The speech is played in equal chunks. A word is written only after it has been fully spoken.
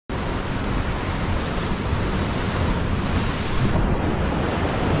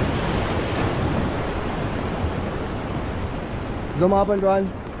Zoom up and run.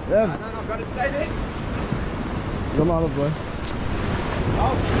 Yeah. No, I've got to stay there. Zoom up, boy.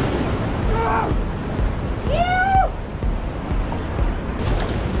 Oh.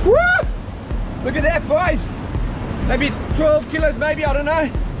 Woo! Look at that, boys. Maybe 12 kilos, maybe, I don't know.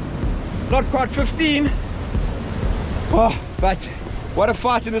 Not quite 15. Oh, but what a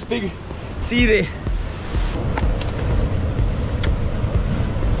fight in this big sea there.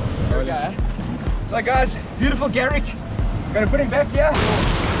 Okay. So guys, beautiful Garrick. Gonna put him back here.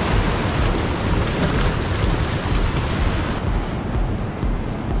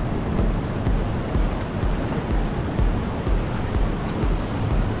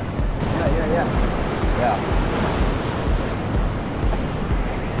 Yeah.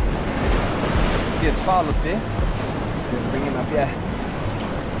 See, it's foul up there. Bring him up here.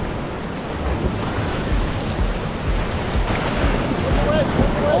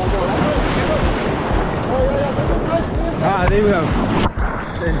 Ah, there we go.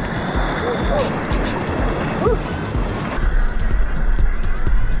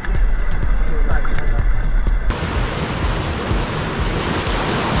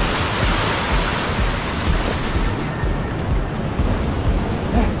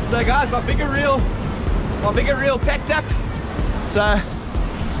 So guys, my bigger reel packed up. So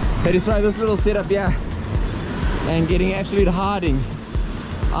had to throw this little setup here and getting absolute harding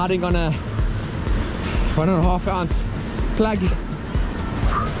on a 1.5 ounce plug.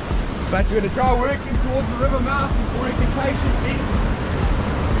 But we're going to try working towards the river mouth and working patiently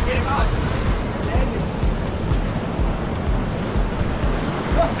to get him out.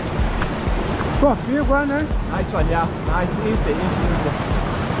 Go, you go on there. Nice one, yeah. Nice, easy.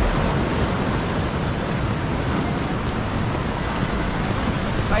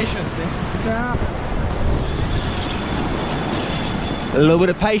 Patience, eh? Yeah. A little bit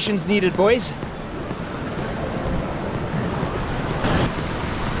of patience needed, boys.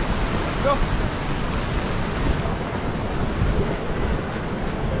 Go.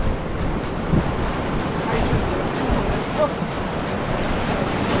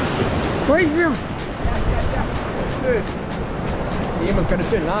 Where's him? Yeah. Good. The Emma's going to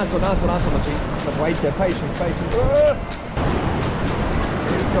turn. Nice one, let's see. But wait here, patience.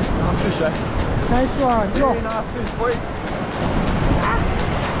 Nice fish, eh? Nice one. Go. Very nice fish, boys.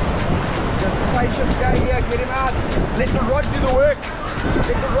 Just patience, go here, get him out. Let the rod do the work.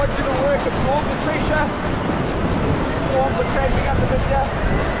 Absorb the pressure. Absorb the cranking up a bit here.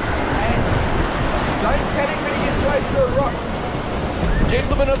 And don't panic when he gets close to a rock.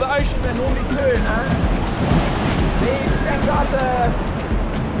 Gentlemen of the ocean, they normally turn, huh? They spat out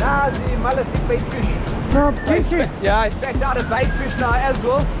the mullet bait fish. No, picture. Yeah, he spat out a bait fish now as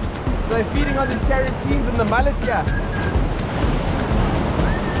well. So they're feeding on these carotines and the mullet here.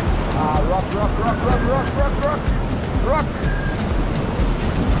 Rock.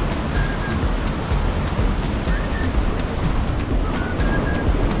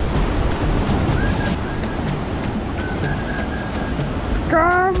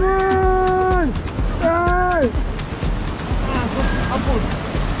 Come on! Hey! I'm good.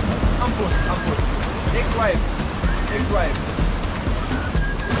 Next wave.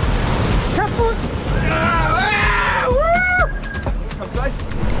 Come on! Come close.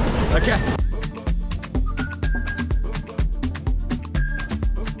 Okay.